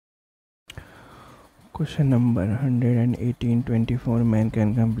Question number 118. 24 men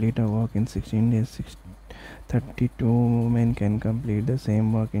can complete a work in 16 days. 32 men can complete the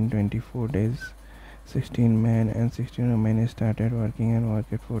same work in 24 days. 16 men and 16 women started working and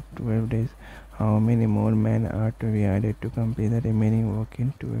worked for 12 days. How many more men are to be added to complete the remaining work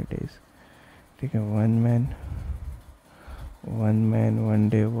in 12 days? ठीक है, one man 1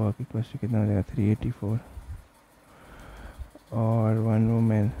 day work equal to कितना हो जाएगा 384, और one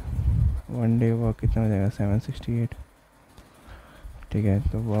woman 1 day work कितना हो जाएगा 768. ठीक है,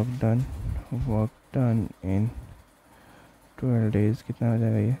 तो वर्क डन इन 12 डेज कितना हो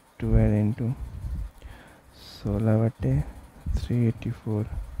जाएगा, ये 12 इंटू 16/384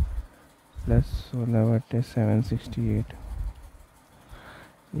 प्लस 16/768,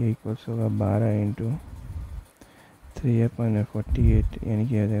 ये इक्वल्स होगा 12 इंटू 3/48, यानी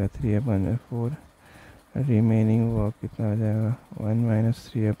कि हो जाएगा 3/4. रिमेनिंग वर्क कितना हो जाएगा 1 माइनस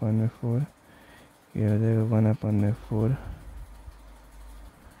 3/4, ये हो जाएगा 1/4.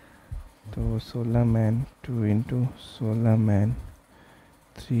 तो 16 man 2 into 16 man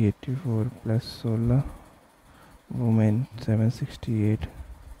 384 plus 16 women 768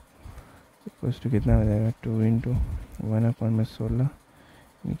 equals to कितना हो जाएगा 2 इंटू 1/16,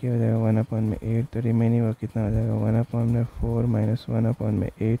 ये क्या हो जाएगा 1/8. तो रिमेनिंग वर्क कितना हो जाएगा 1/4 माइनस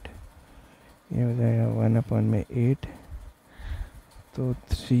 1/8, ये हो जाएगा 1/8. तो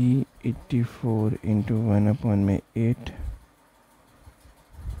 384 इंटू 1/8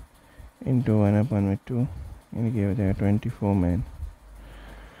 इंटू 1/2, यानी कि हो जाएगा 24 मैन.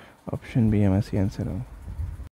 ऑप्शन बी हमारा सी आंसर होगा.